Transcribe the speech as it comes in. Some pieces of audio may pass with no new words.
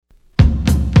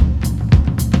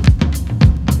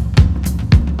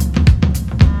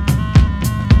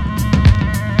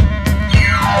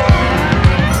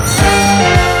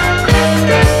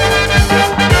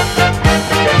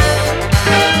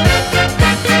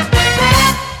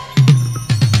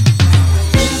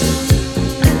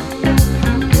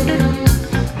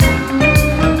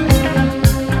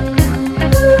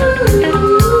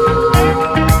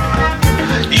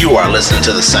listening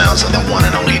to the sounds of the one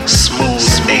and only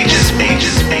Smooth Ages.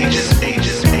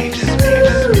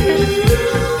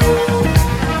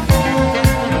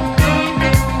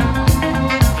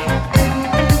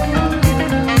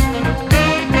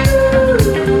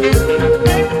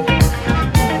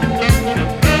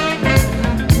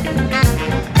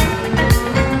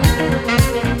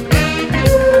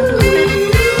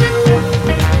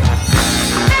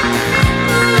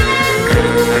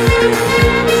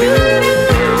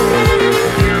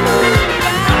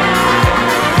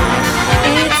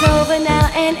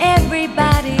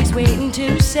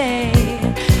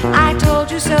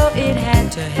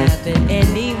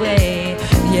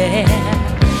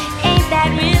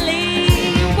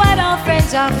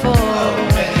 Are for.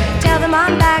 Tell them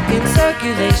I'm back in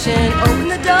circulation. Open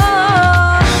the door.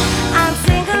 I'm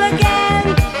single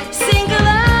again, single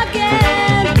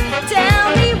again.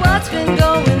 Tell me what's been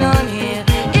going on here.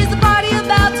 Is the party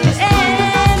about to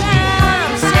end?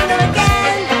 I'm single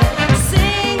again,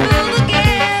 single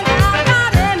again. I've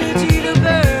got energy to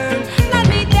burn. Let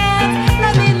me dance,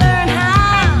 let me learn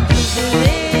how to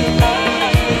live.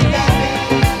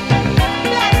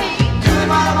 Let me do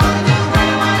what I wanna do when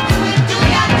I wanna do it.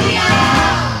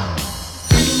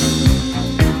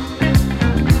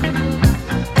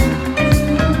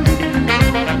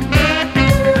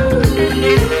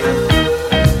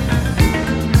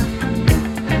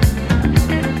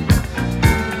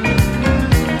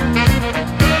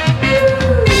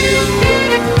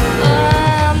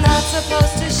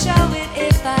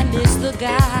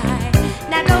 Guy.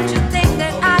 Now don't you think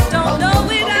that I don't know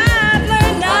it? I've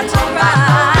learned not to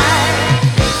cry.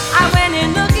 I went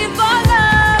in looking for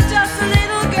love, just a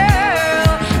little girl.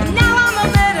 Now I'm a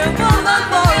better woman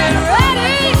for it,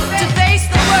 ready to face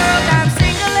the world. I'm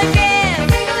single again,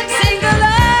 single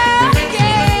again.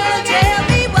 Tell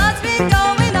me what's been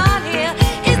going on here.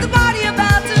 Is the party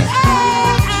about to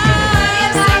end?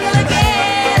 I'm single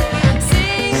again,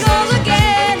 single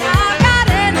again. I've got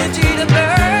energy to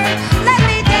burn.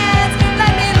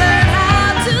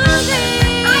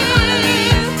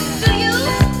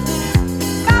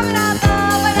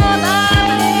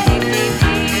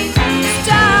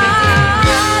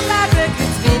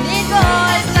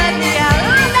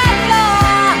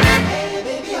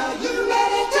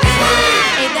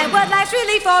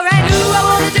 Really for and ooh, I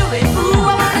wanna do it. Ooh,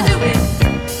 I wanna do it.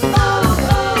 Ooh,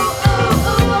 ooh, ooh,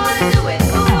 ooh, I wanna do it.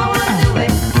 Ooh, I wanna do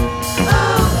it. Ooh, I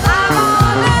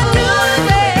wanna do it.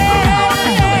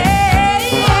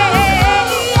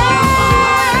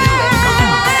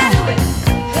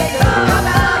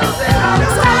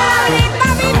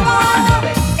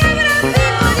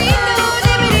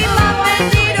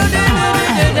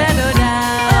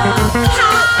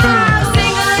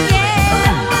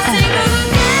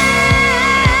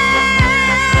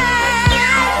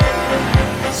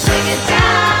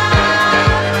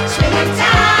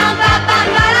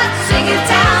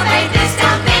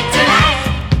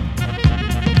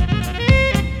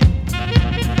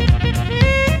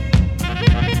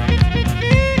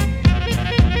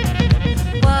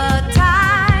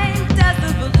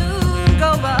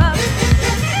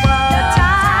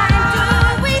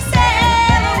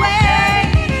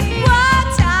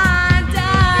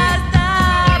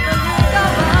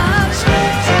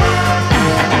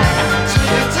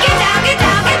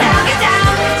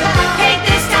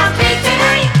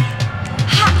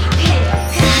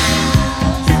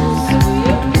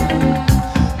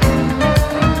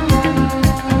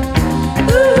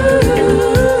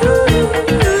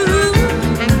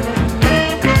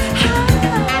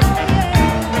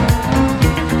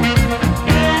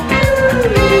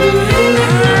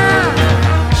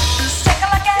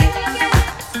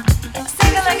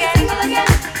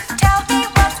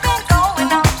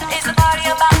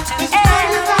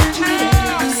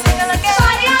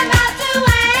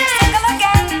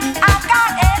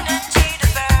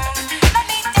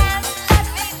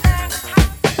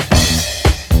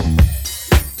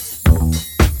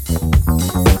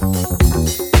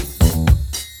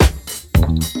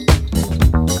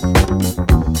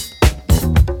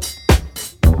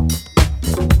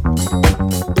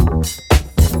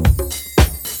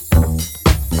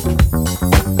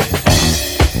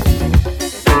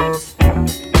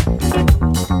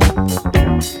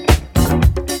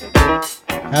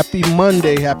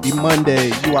 Happy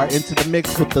Monday. You are into the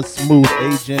mix with the Smooth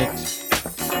Agent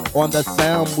on the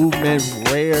Sound Movement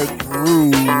Rare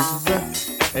Grooves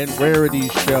and Rarity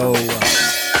Show.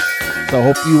 So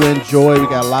hope you enjoy. We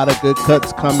got a lot of good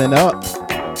cuts coming up.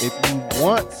 If you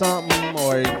want something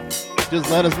or just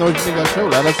let us know what you think of the show,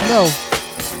 let us know.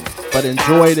 But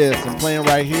enjoy this. I'm playing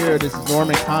right here. This is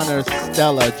Norman Connor's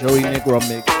Stella, Joey Negro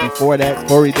mix. Before that,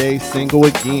 Corey Day single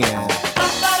again.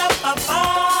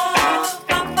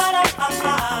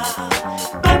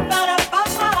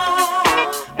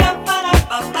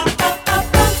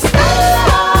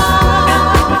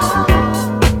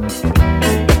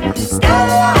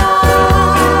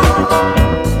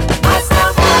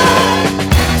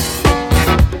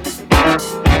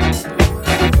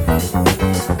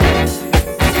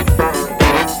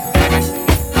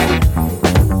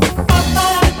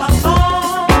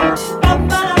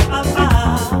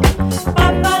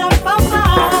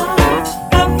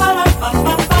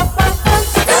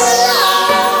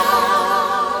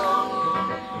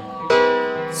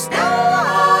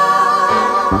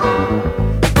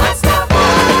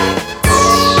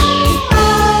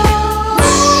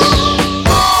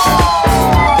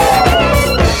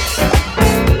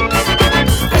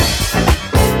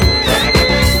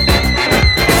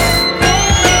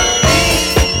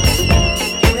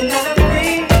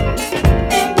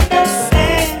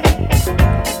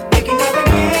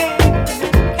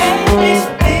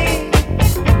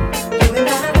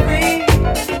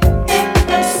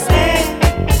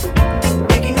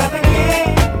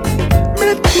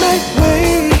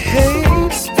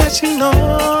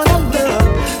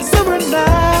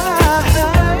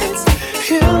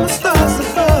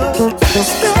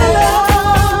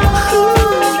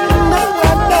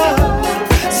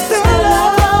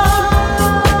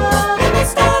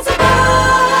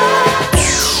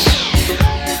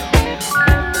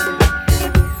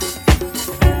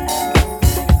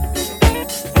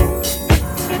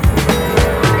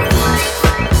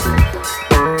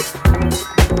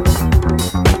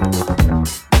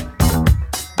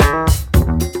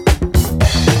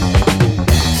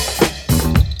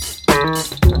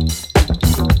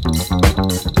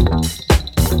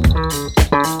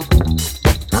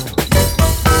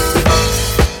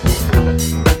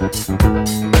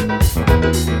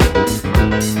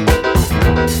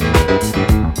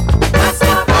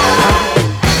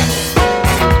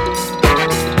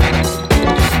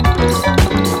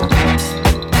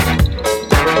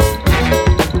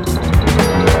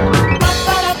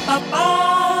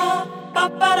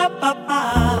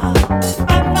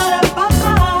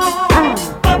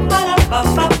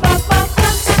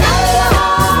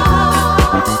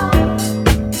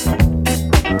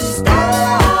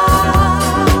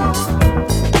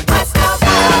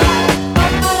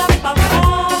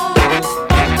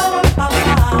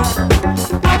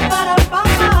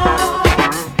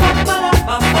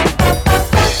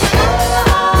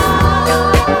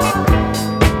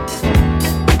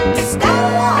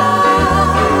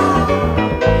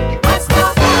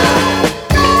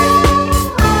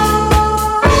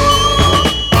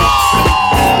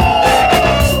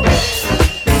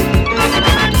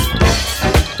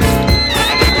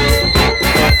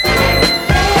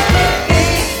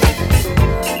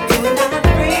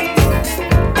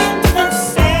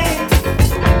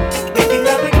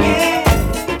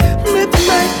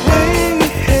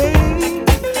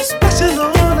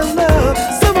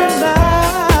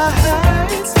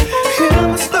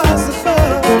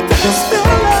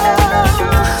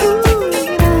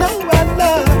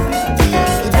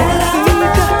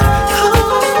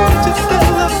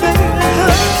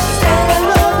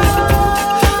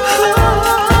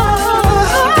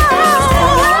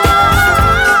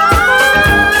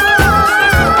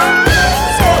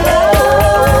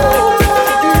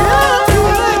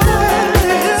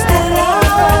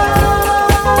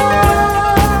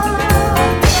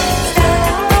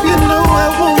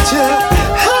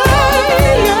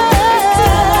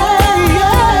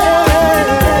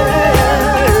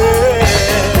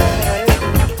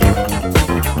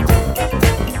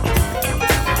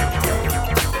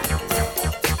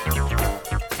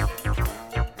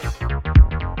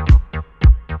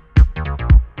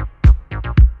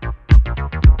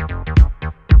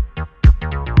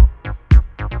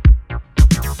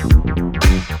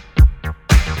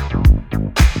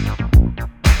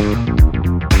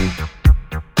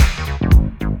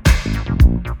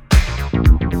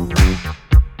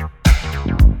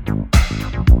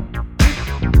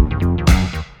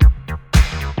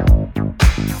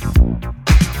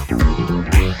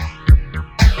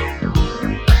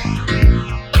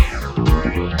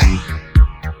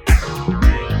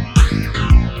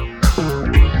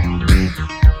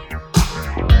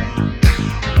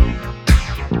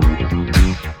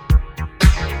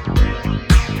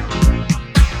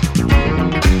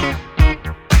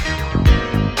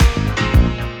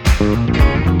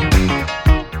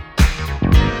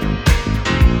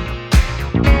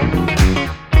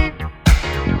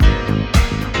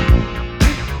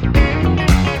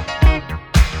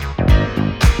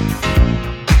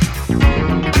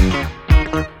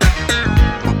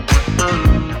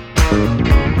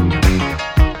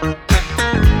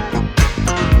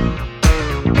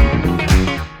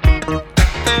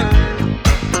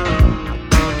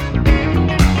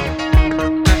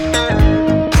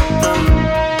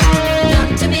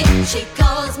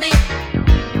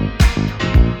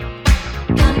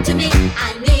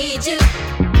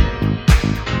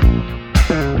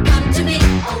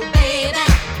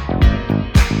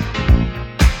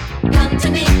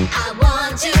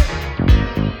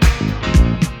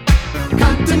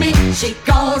 She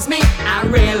calls me, I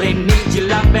really need your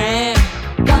loving.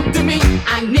 Come to me,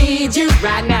 I need you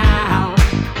right now.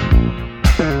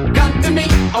 Come to me,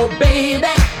 oh baby,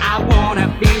 I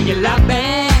wanna feel your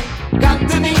loving. Come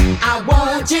to me, I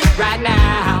want you right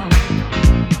now.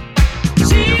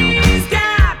 She's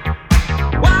got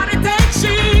what it takes,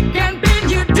 she can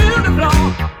bend you to the floor.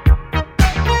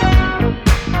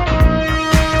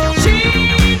 She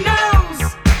knows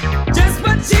just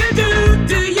what you do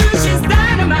to you. She's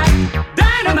dynamite,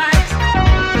 dynamite.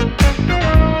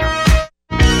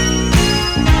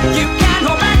 You can't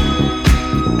hold back,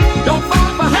 don't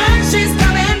fall for her, she's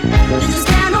coming. You just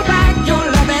can't hold back your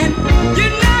loving. You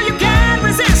know you can't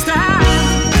resist her.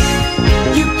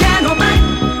 You can't hold back,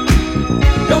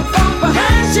 don't fall for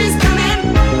her, she's coming.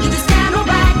 You just can't hold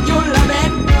back your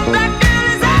loving. That girl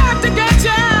is out to get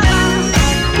you.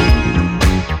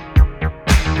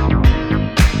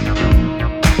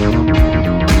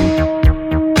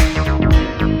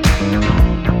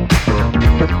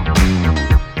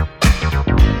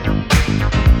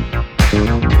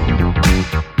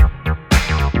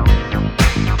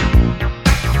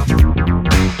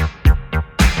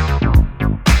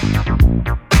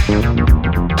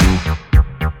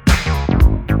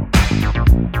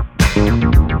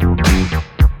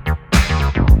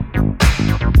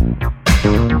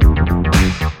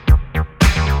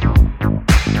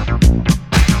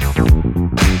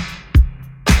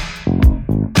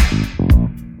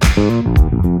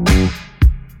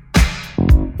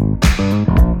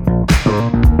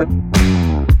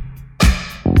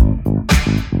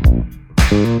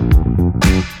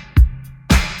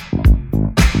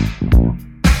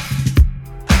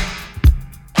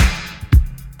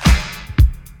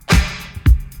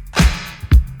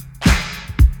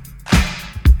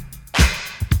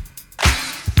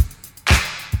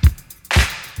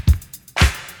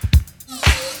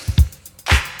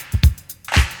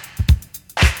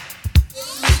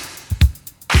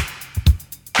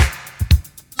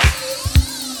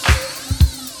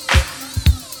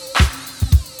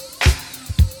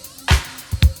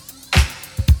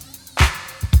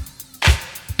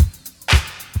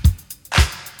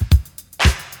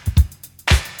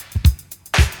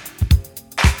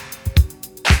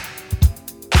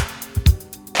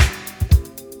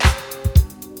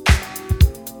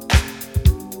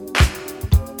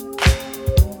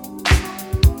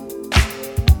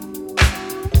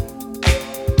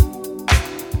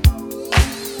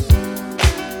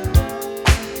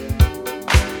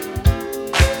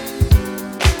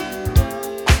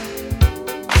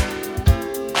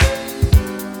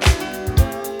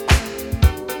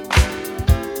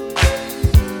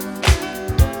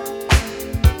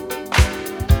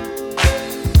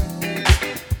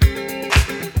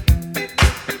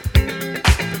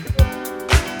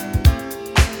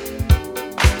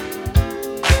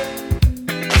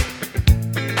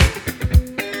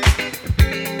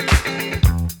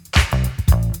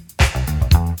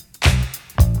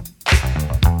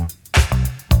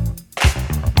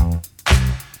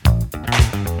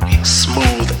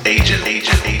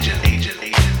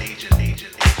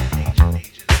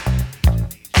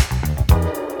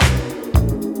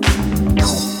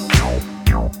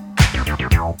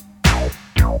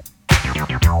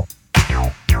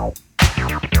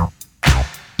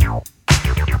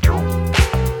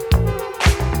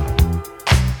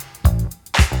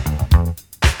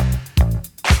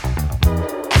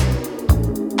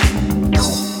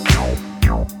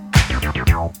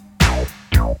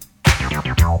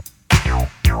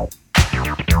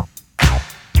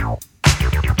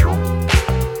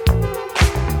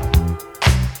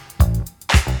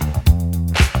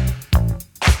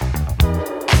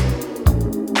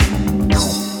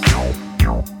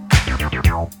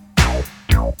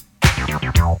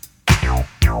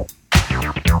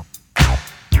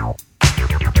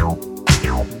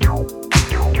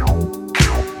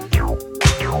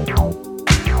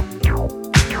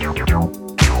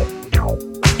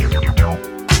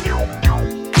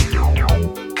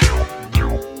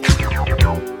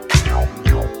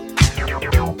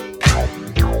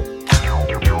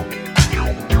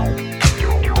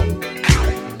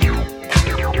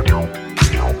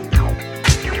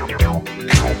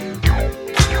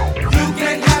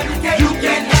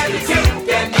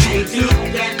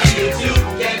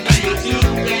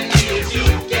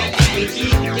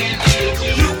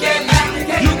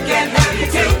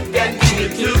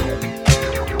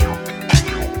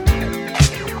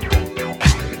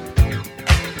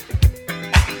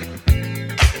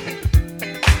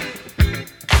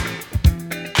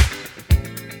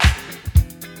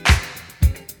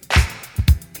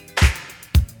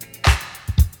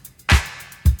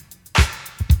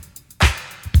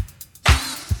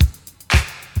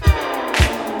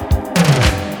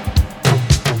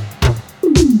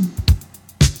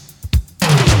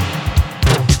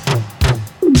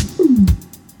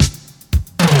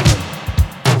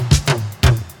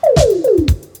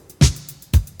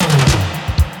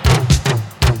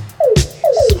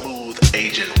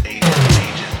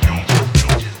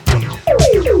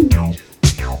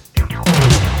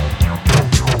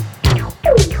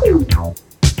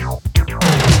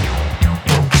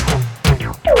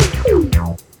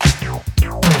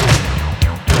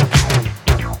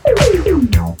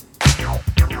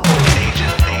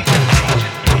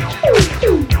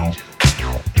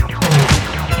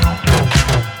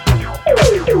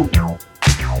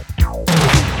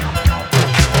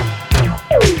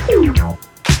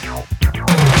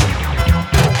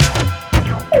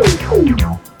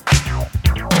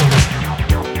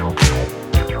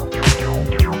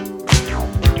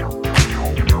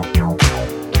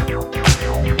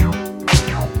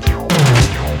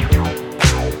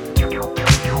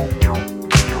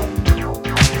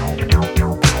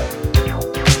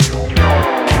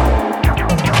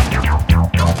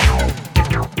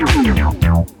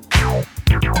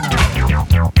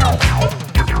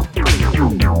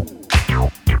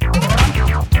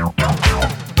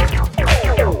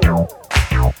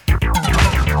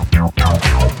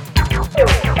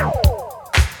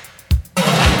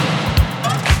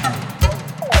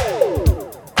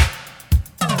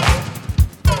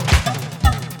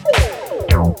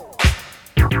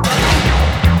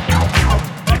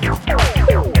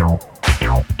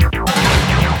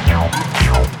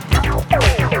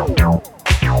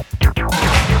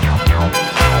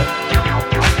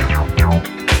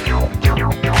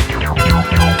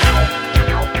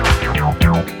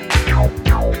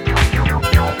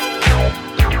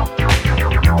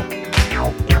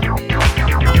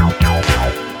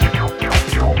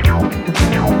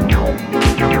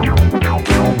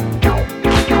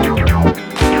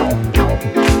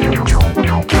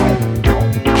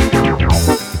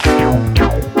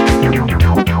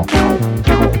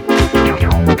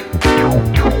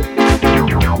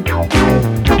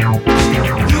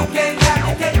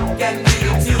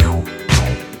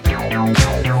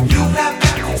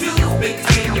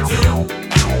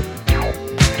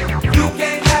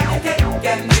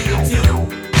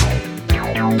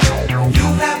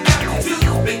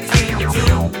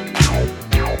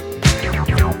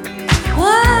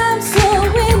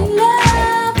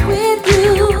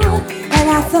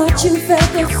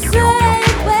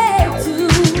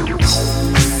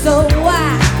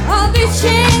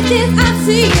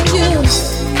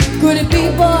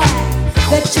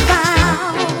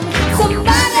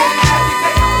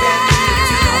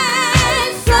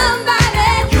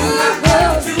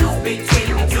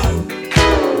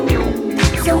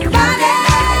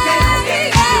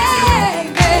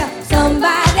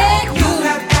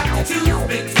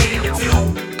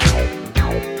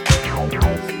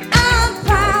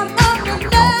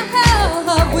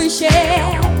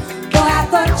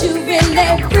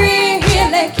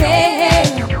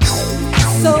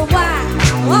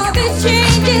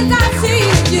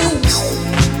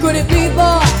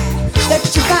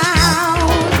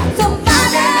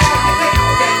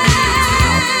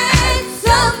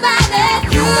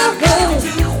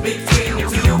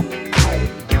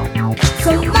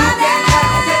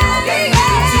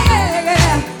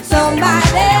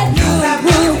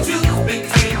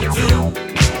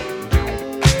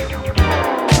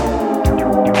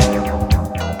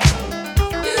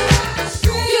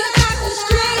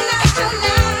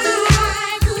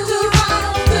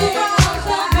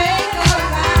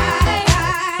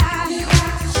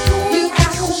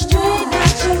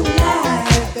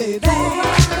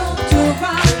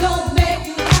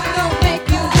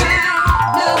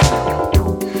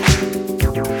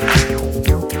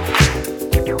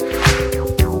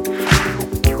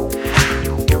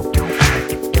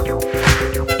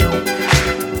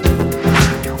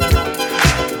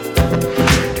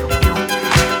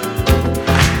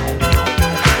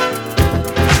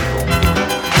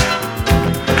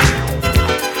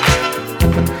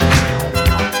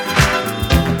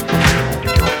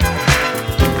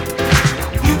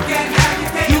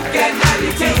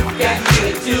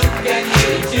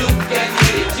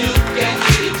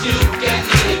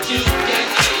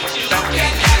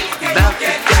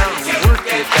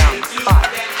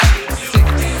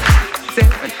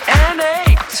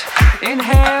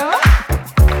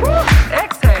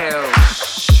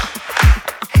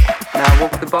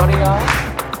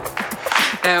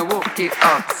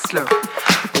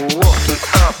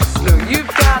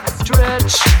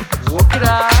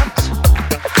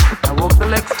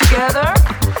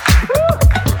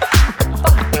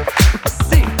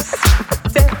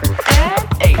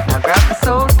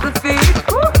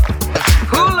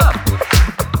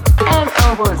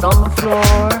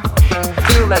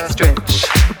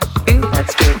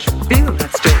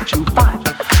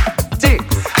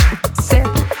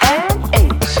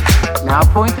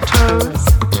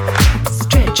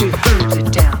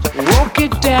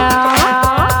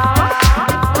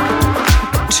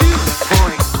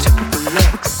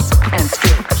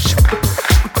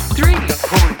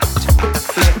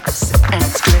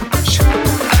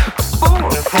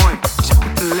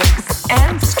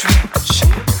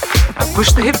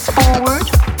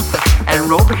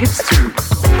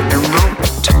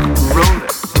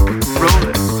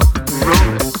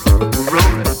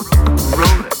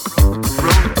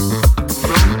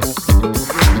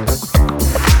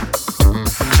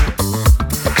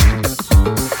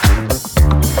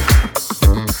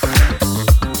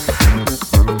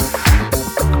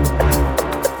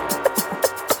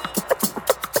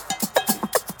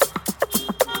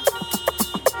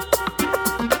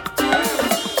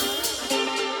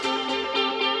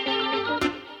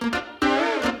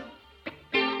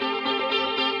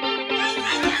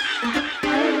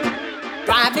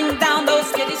 Driving down those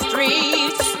city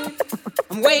streets,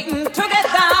 I'm waiting to get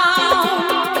down.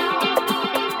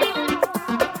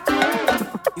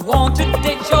 You want to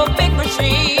ditch your big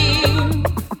machine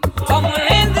somewhere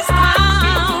in this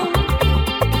town.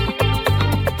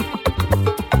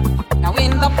 Now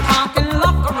in the parking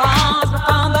lot garage, we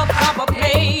found the proper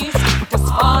place. Just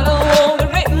follow all the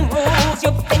written rules.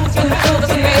 Your things can do the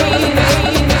same.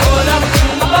 Pull up to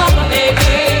my bumper,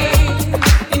 baby,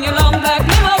 in your long black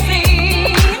limousine.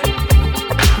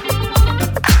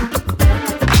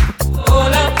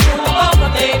 Pull up to my bumper,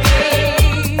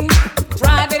 baby,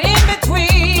 drive it in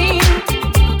between.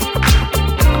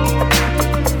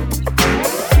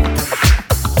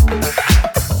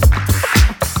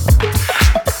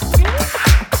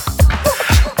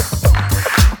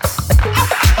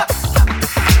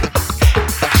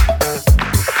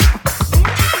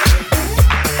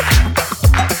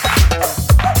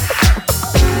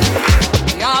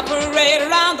 We operate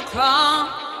around the clock.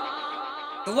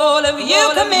 The wall of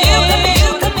you come in.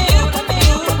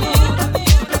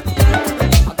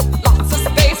 Lots of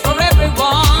space for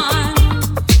everyone,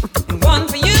 and one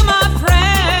for you, my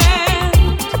friend.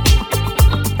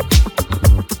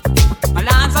 My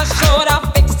lines are short,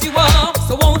 I'll fix you up,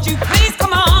 so won't you please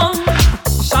come on?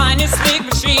 Shine your sleek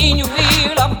machine, your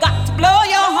wheel, I've got to blow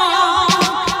your horn.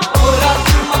 Pull up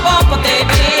to my bumper,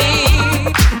 baby,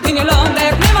 in your long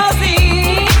black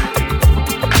limousine.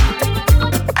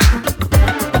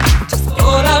 Just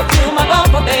pull up to my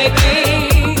bumper, baby,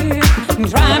 and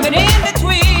drive it in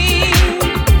between.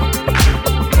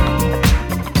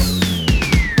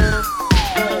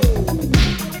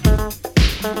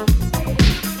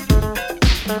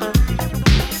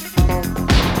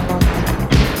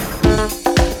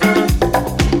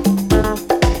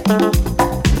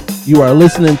 You are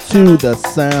listening to the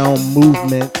Sound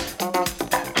Movement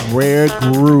Rare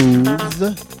Grooves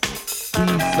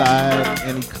B-side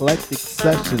and eclectic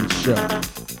session show.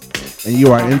 And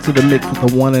you are into the mix with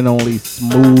the one and only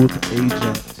Smooth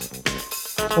Agent.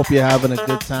 Hope you're having a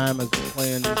good time as we're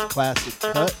playing these classic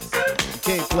cuts. We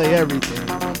can't play everything,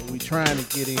 but we're trying to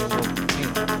get in what we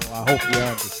can. So I hope you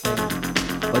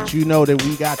understand. But you know that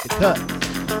we got the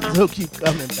cuts, so keep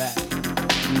coming back.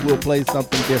 We will play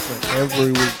something different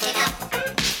every week.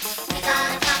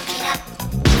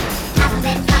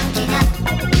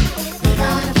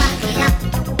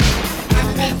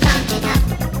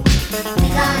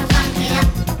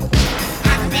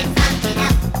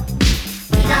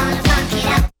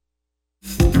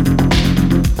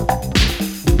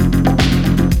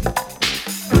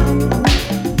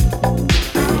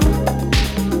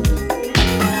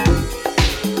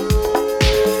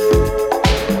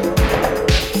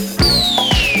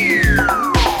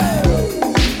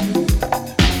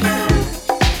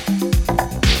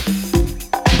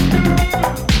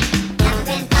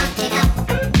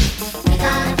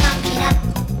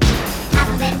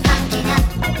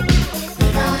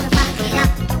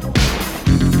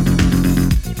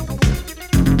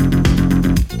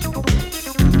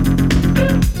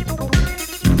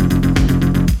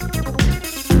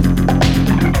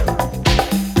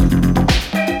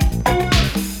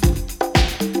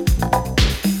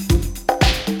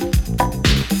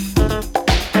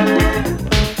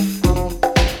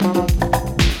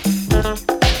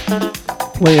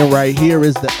 Playing right here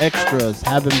is the extras,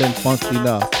 haven't been funky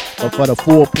enough. But for the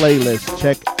full playlist,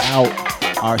 check out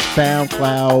our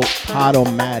SoundCloud,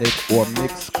 Podomatic, or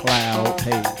Mixcloud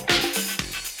page.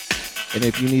 And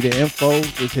if you need an info,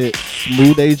 just hit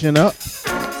Smooth Agent up,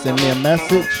 send me a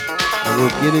message, and we'll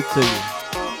get it to you.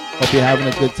 Hope you're having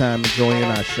a good time enjoying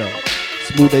our show.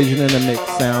 Smooth Agent in the mix,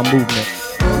 Sound Movement.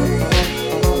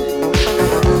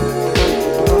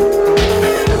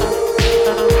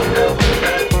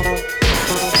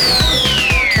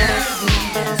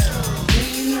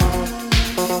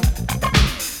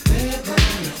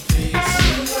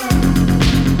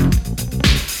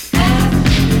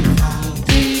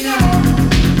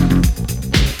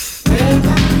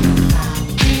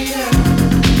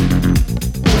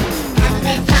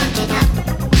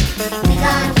 We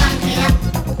gonna funk it up.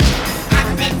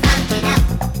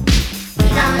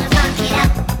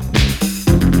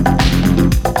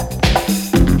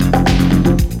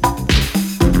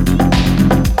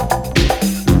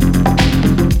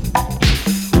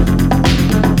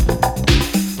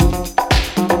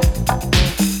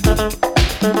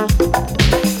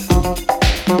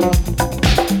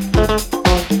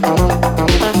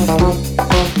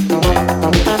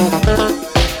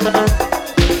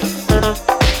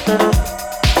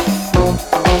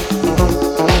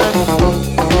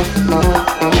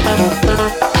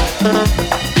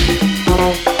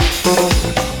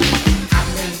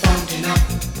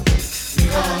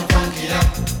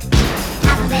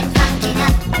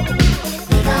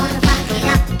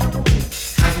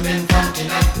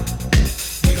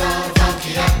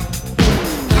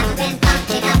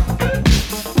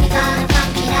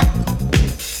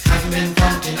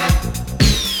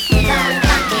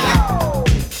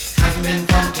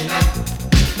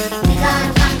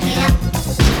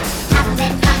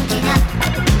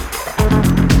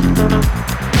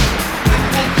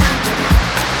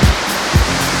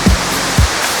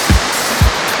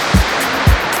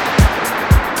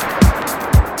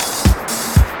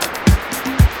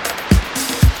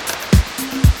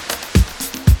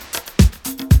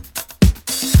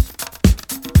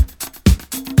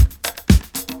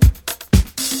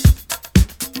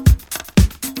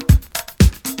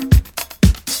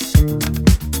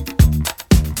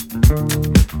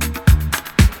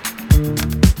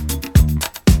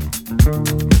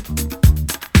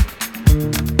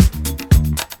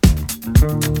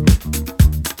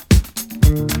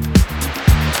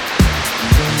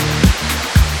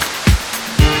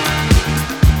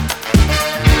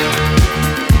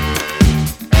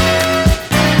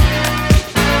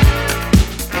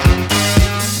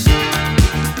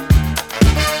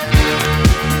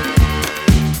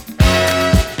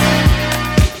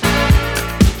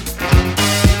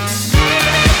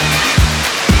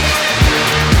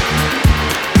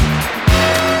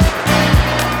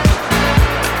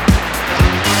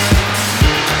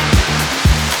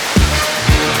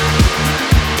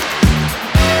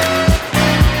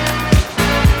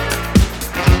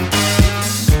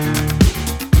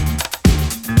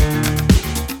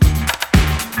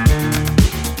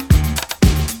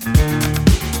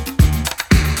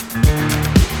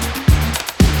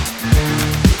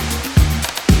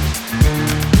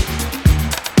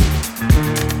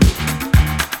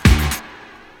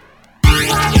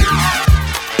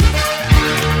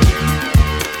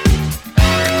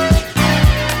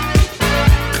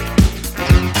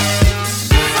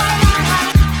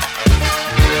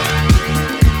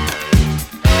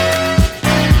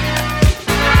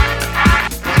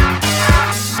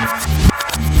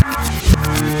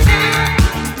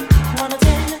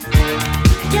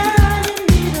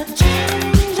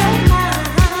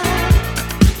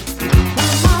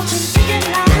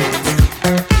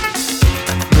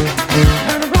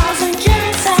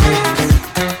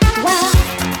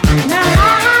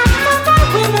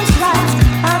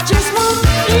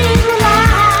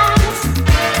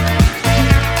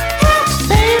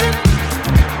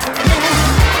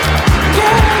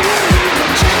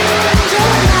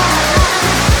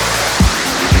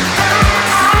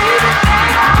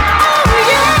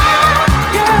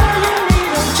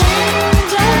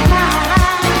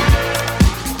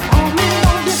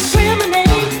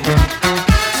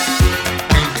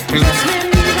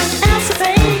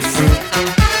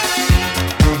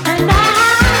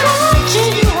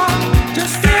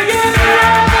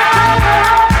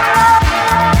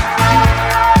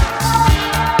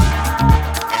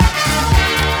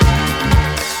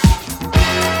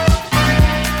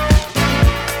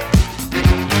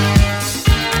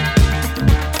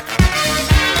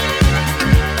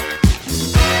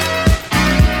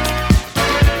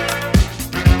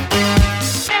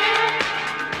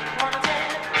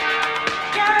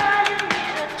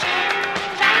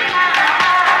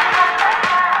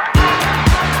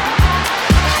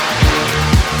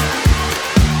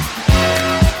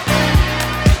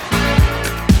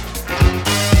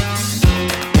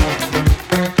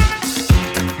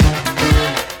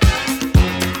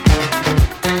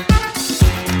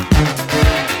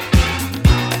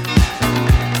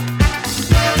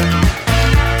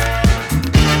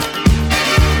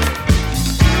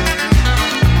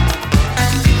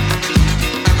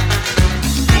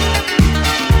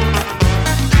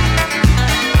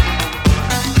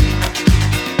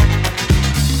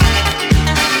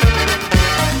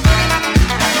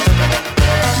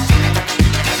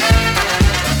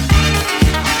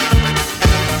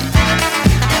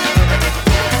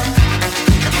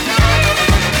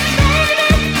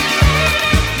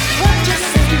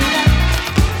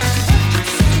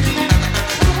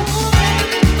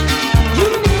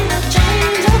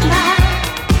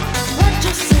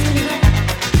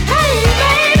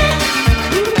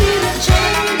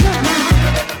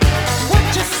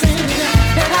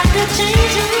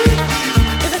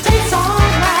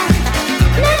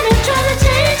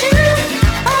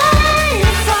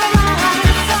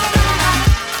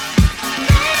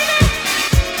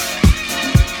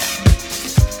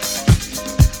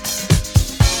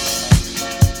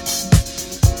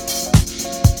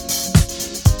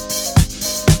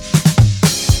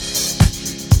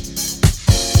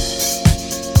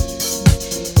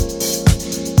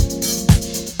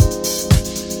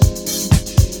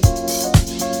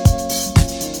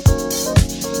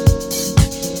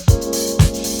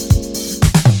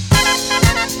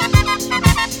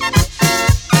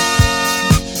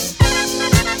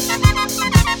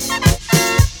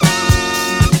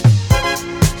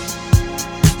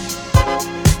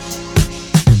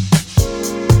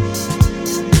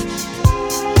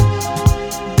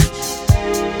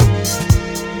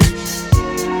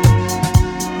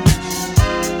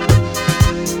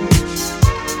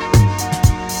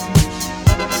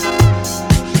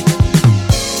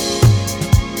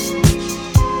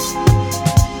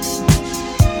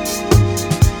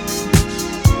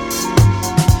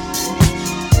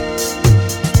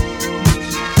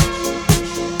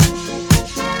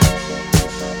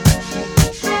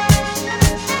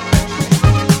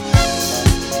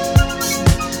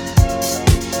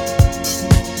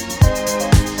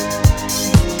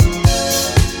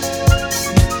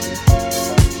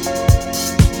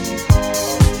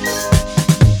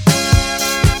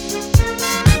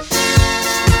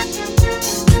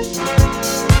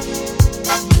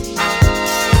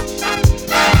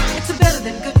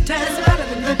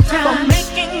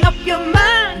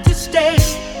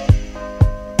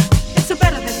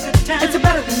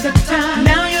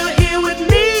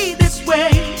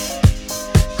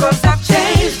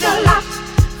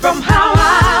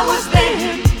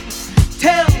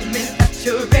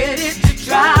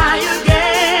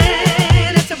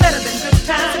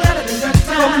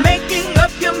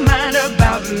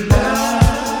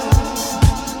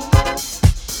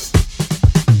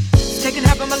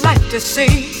 to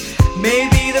see.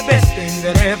 Maybe the best thing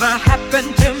that ever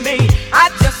happened to me. I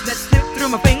just let slip through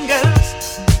my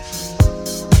fingers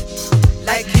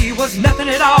like he was nothing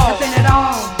at all. Nothing at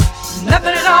all.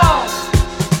 Nothing at all.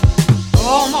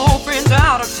 All my old friends are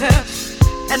out of touch,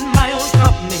 and my own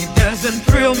company doesn't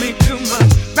thrill me too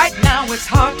much. Right now it's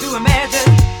hard to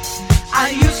imagine.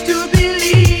 I used to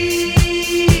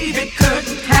believe it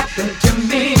couldn't happen to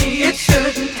me. It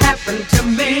shouldn't happen to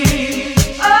me.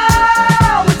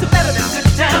 Oh, it's a better than good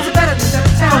time. It's a better than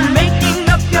good time. For making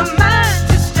up your mind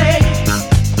to stay.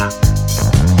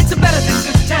 It's a better than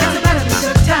good time. It's a better than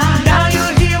good time. Now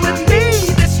you're here with me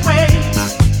this way.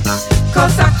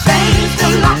 'Cause I changed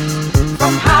a lot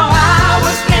from how I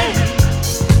was then.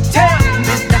 Tell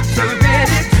me that you're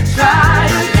ready to try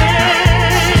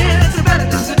again. It's a better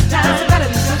than good time. It's a better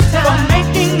than good time. For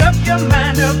making up your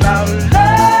mind about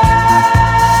love.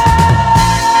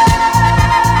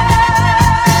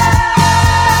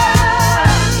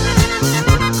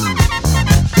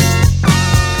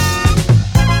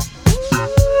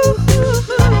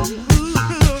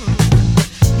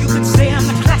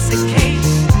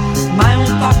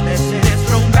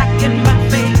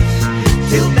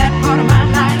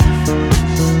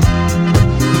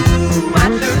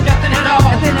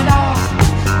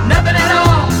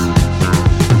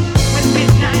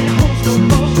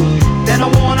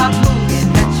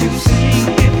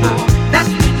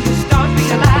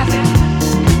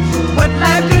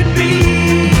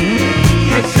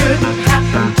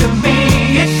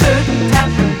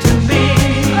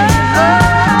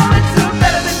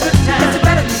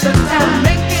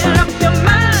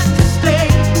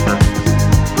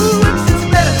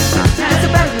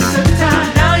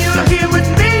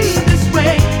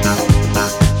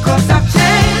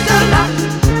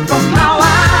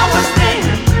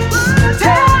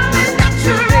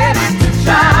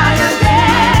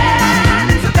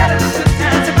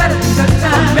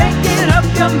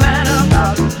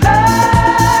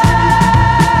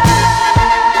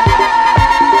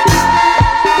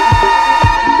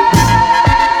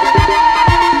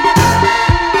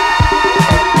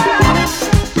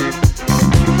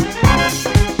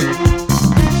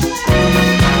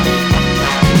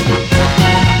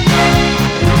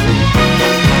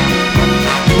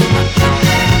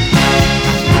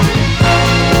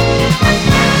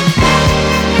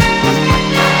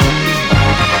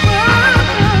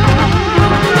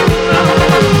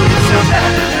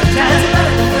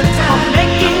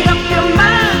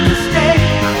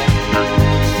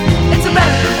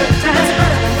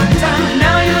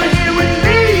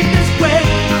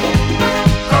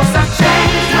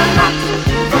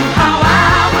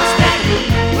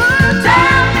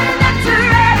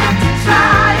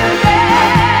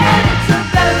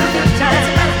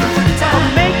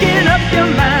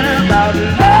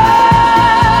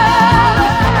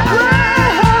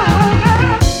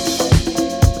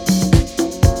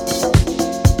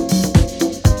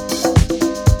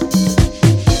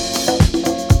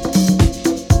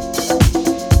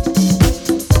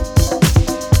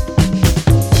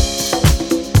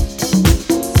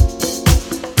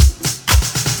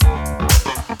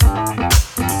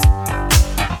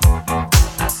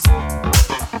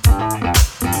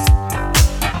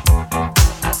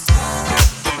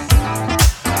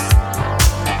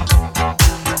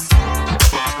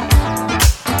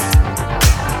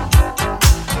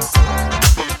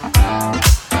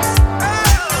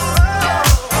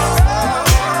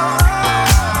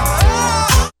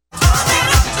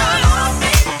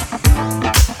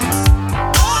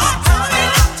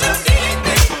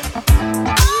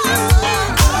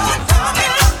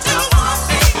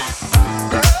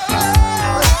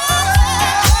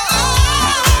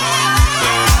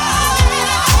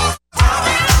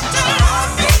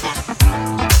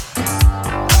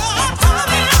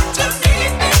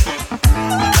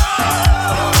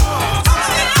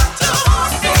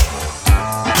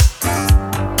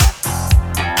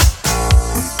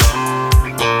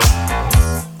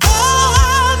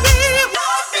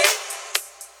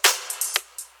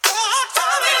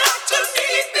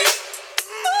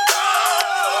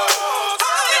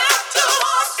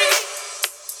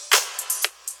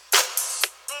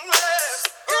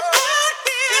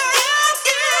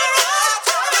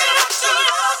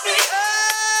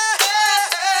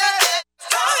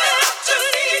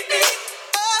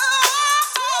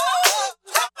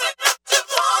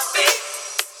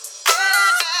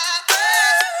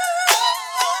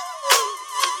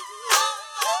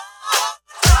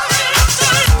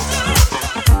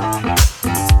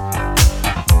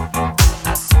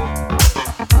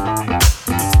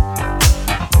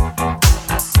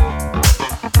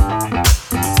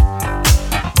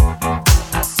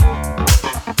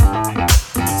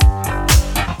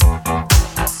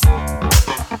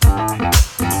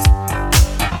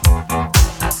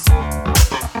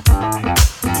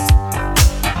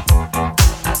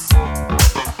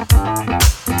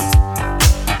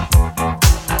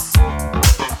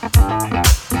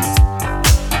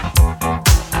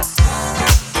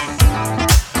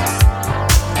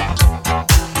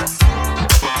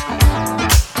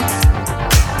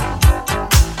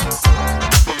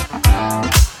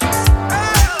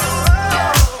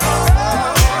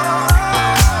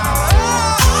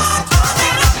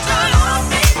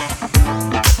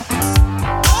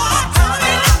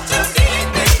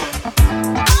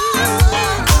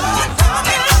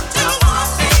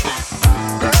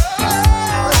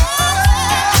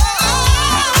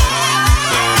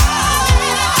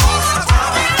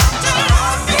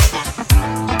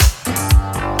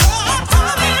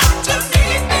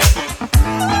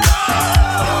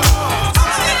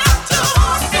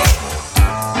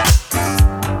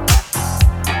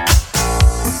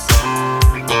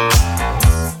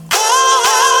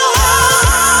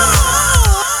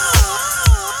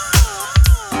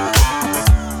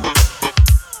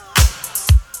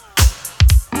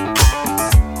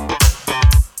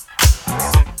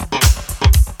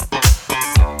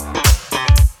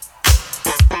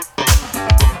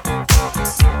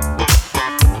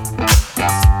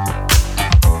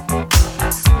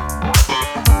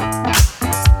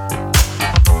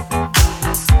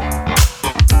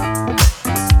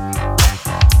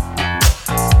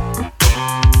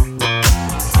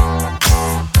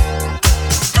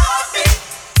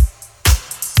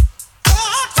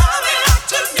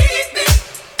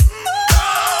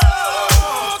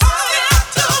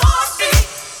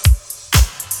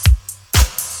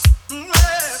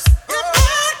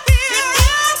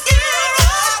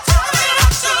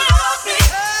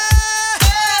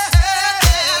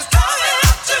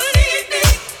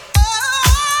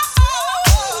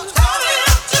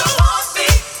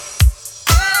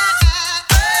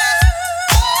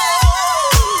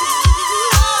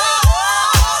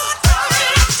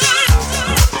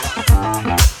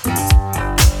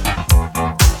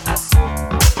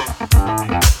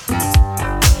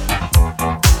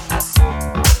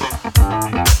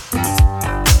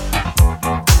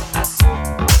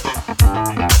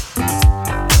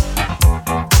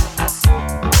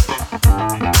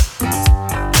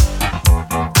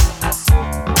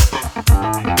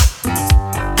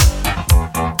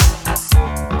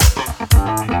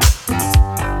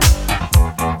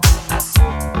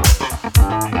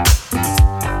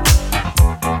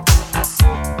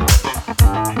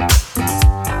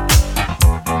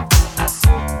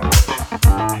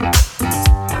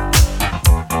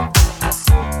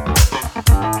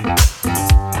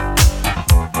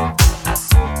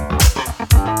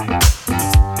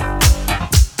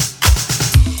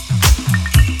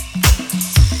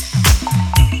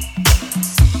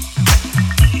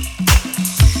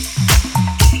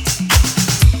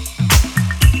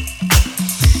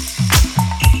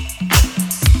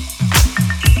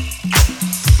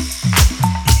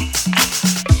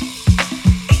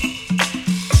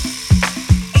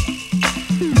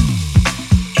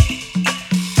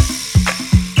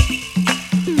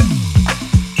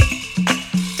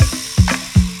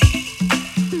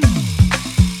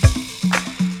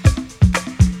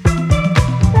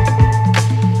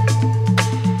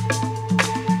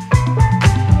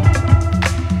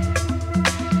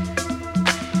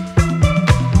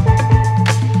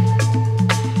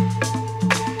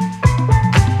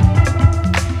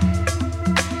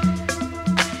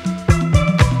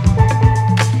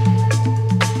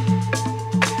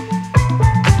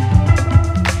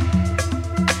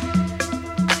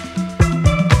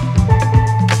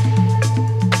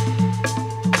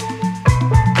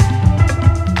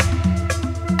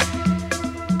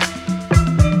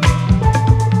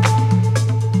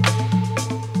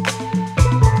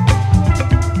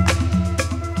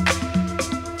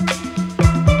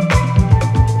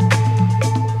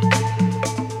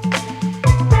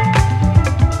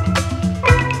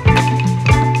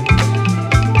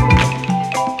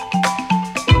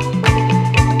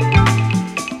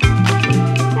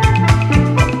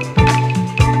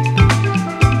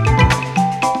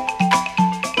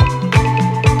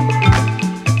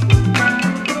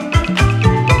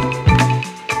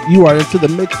 You are into the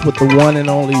mix with the one and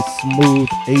only Smooth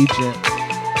Agent.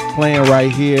 Playing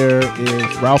right here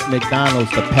is Ralph McDonald's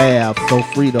The Path,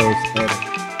 Sofrito's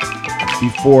edit.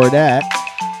 Before that,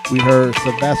 we heard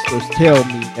Sylvester's Tell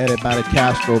Me, edit by the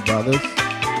Castro Brothers.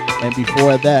 And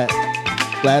before that,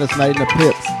 Gladys Knight and the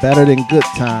Pips, Better Than Good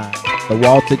Time, the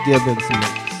Walter Gibbons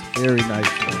mix. Very nice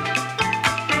one.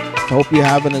 So hope you're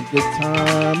having a good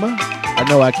time. I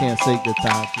know I can't say good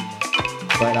time too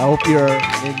much, but I hope you're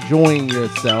enjoying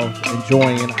yourself,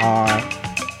 enjoying our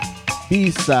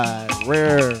B-side,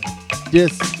 rare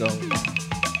disco,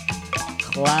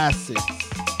 classics,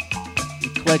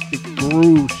 eclectic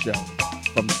groove show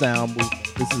from Sound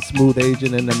Movement. This is Smooth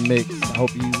Agent in the mix. I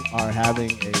hope you are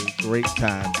having a great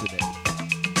time today.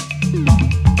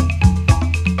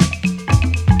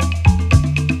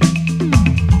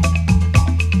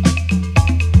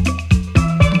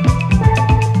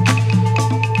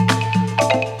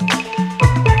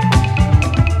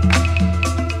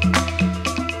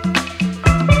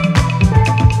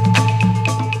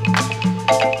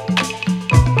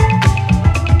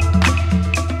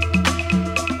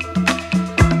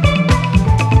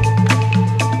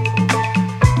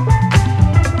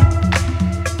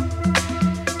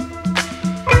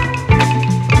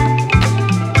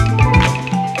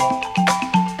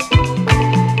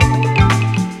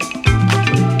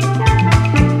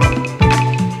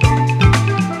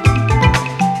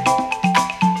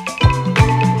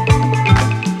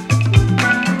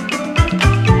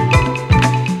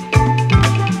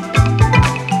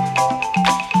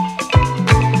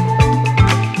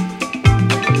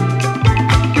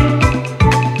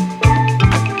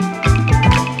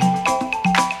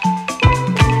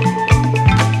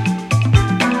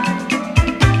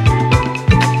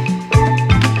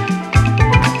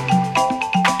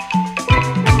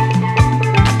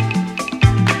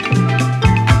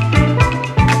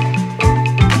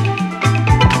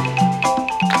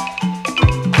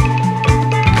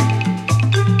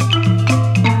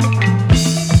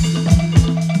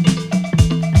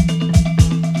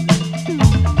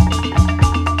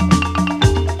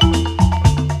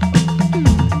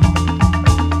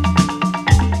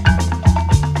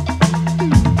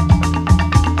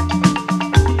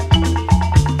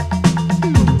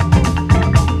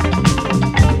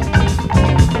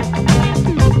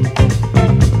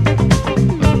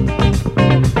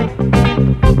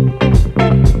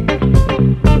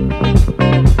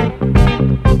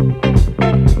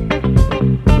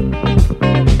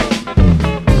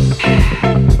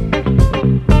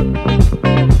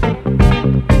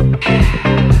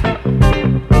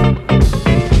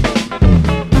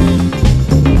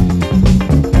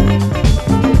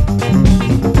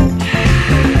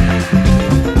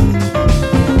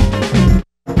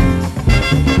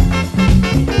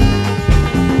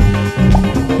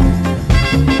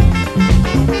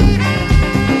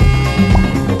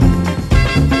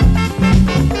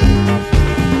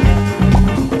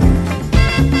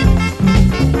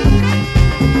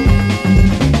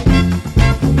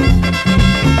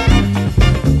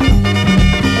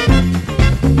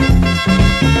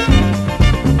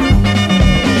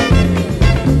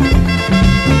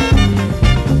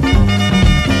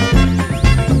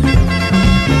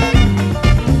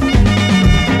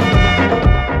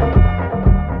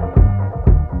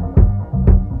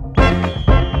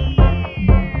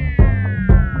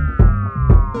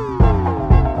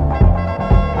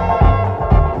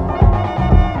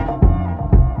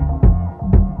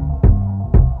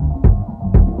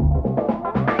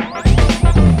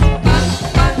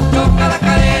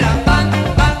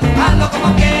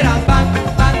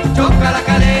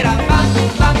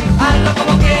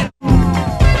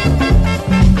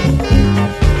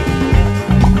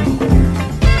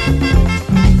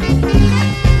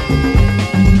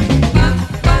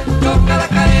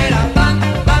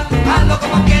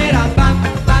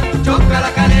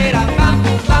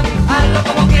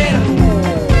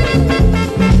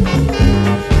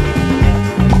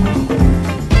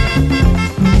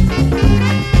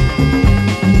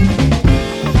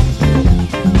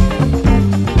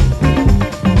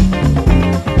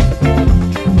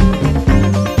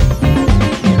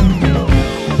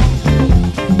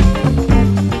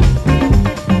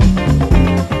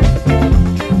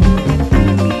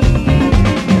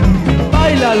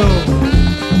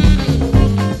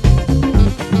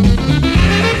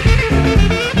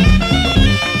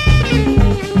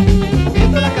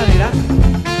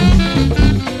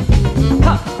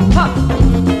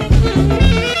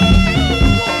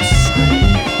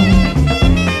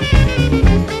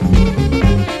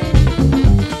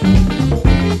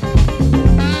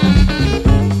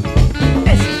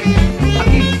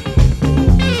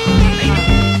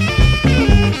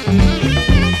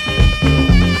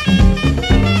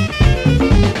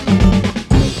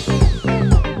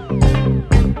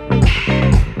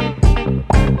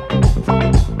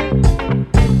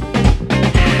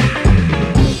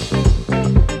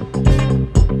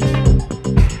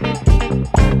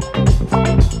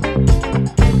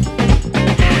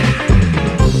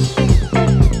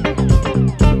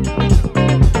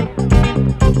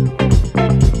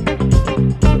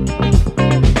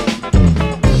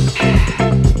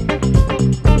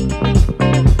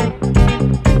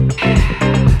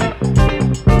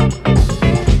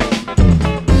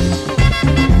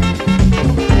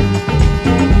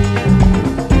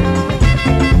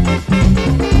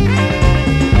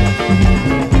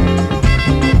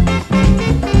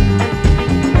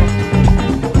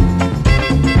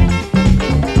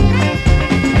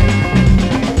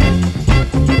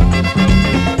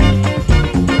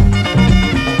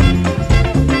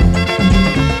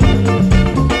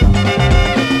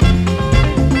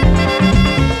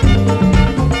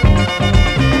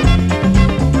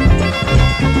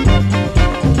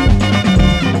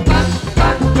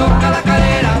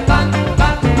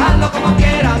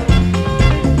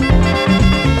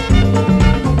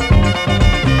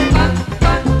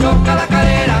 choca la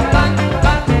cadera, van,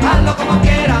 van, hazlo como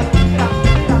quieras.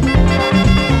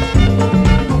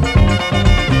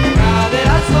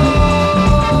 Caderazo,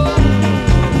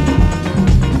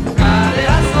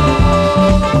 caderazo,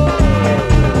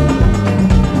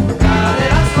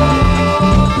 caderazo,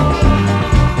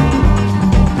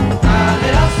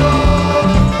 caderazo.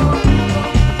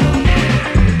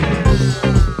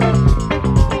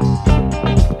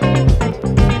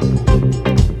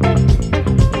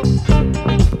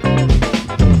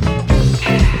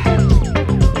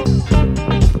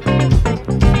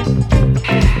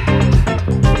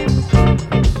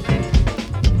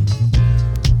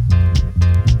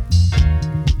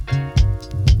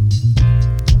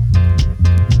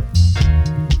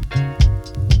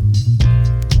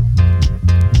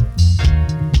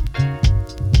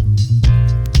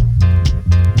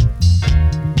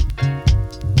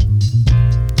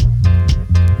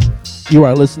 You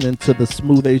are listening to the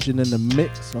Smooth Asian in the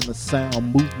Mix on the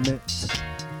Sound Movement,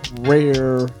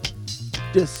 rare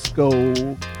disco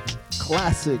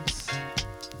classics,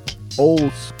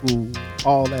 old school,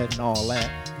 all that and all that.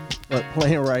 But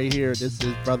playing right here, this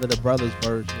is Brother to Brothers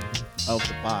version of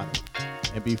the bottom.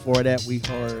 And before that, we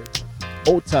heard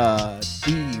Ota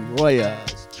D.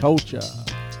 Royas, Chocha,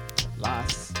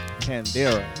 Las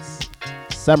Canderas,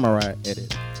 Samurai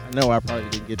edit. I know I probably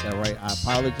didn't get that right. I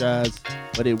apologize,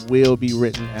 but it will be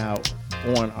written out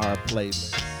on our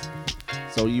playlist.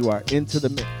 So you are into the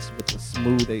mix with the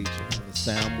Smooth Asian on the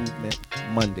Sound Movement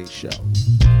Monday show.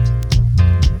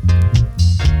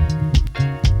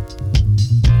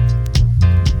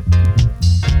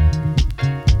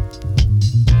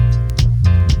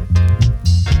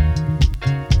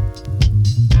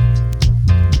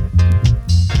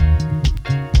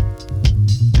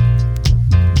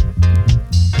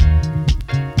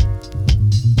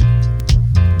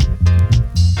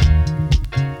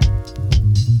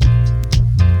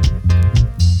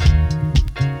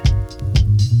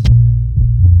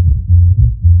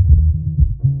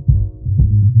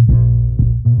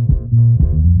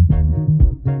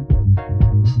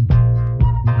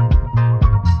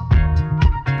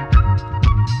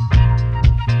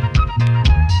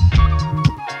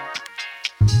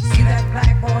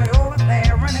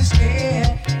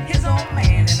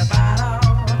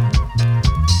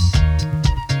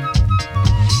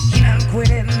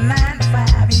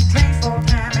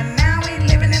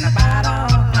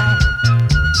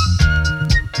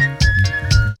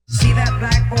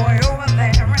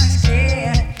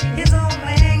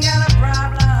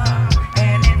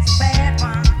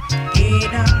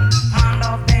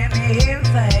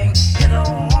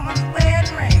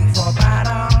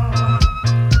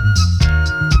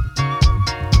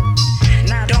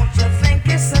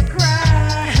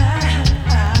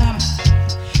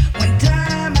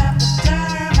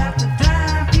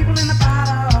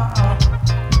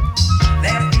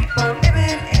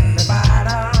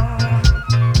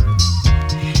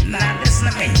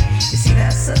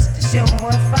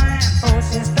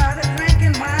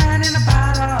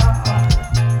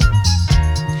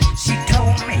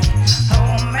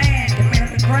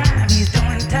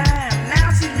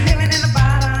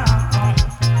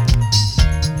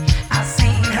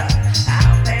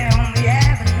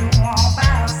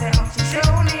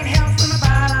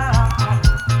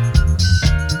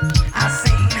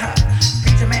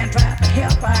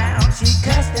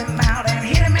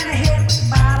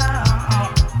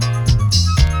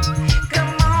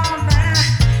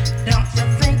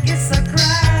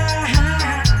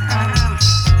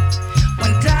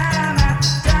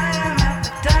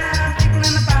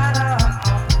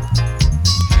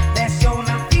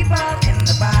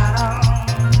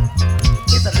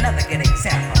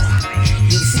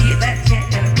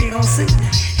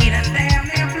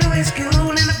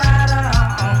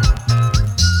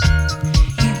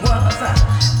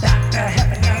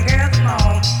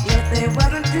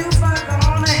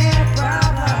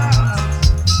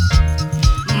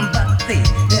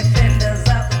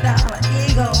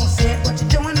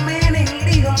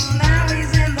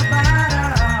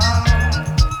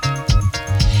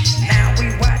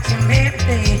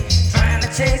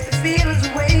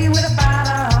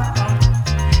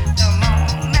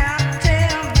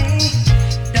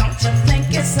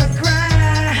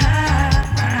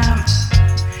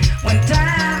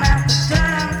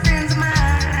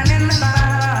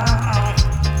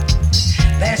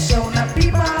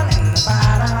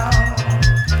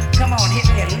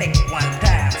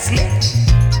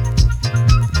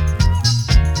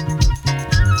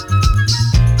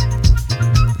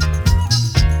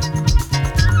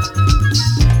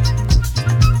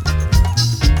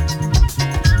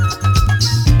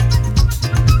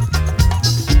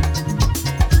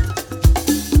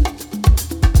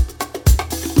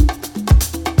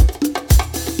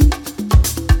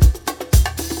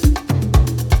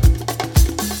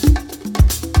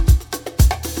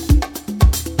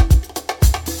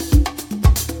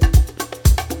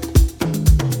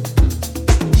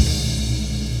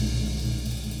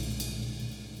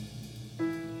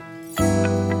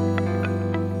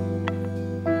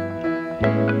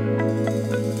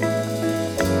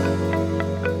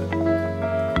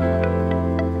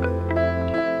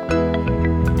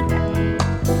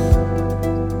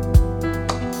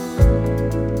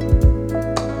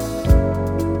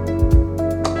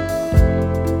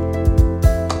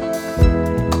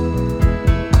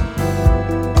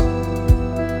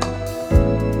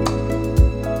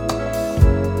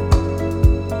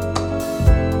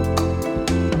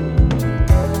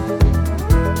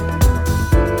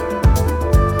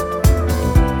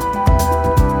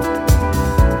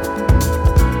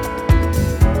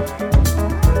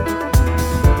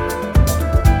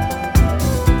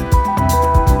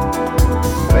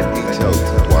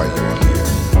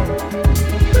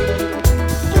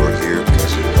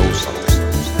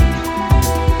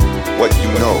 What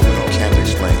you know, you can't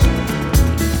explain.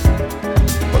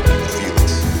 But you feel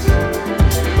it.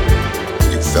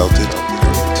 You felt it your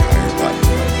entire life.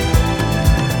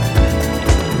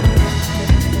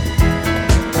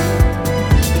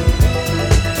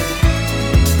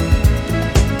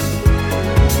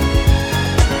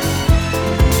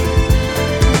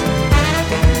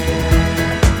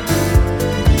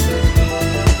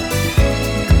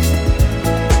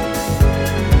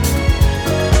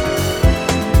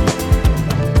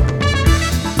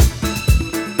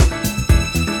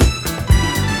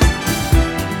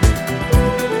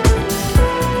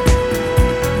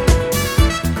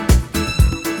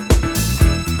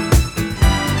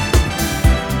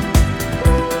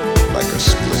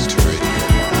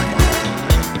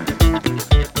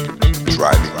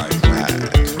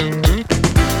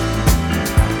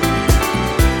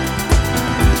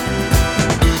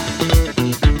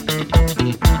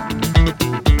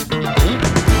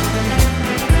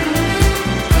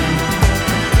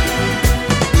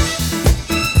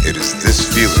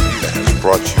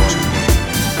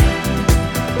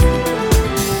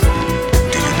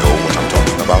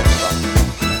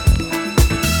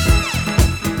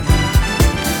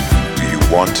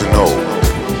 Want to know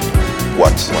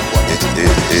what it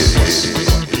is.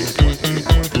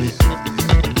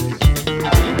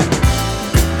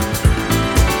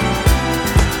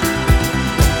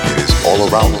 It is all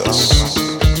around us.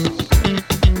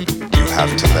 You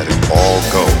have to let it all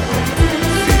go.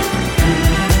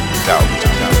 Fear, doubt,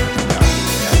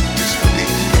 and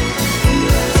disbelief.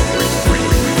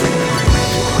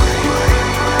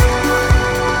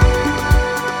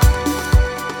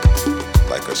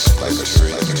 Like a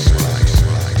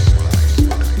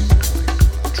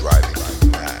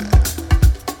driving mad.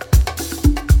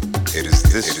 It is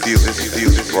this feeling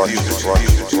brought you.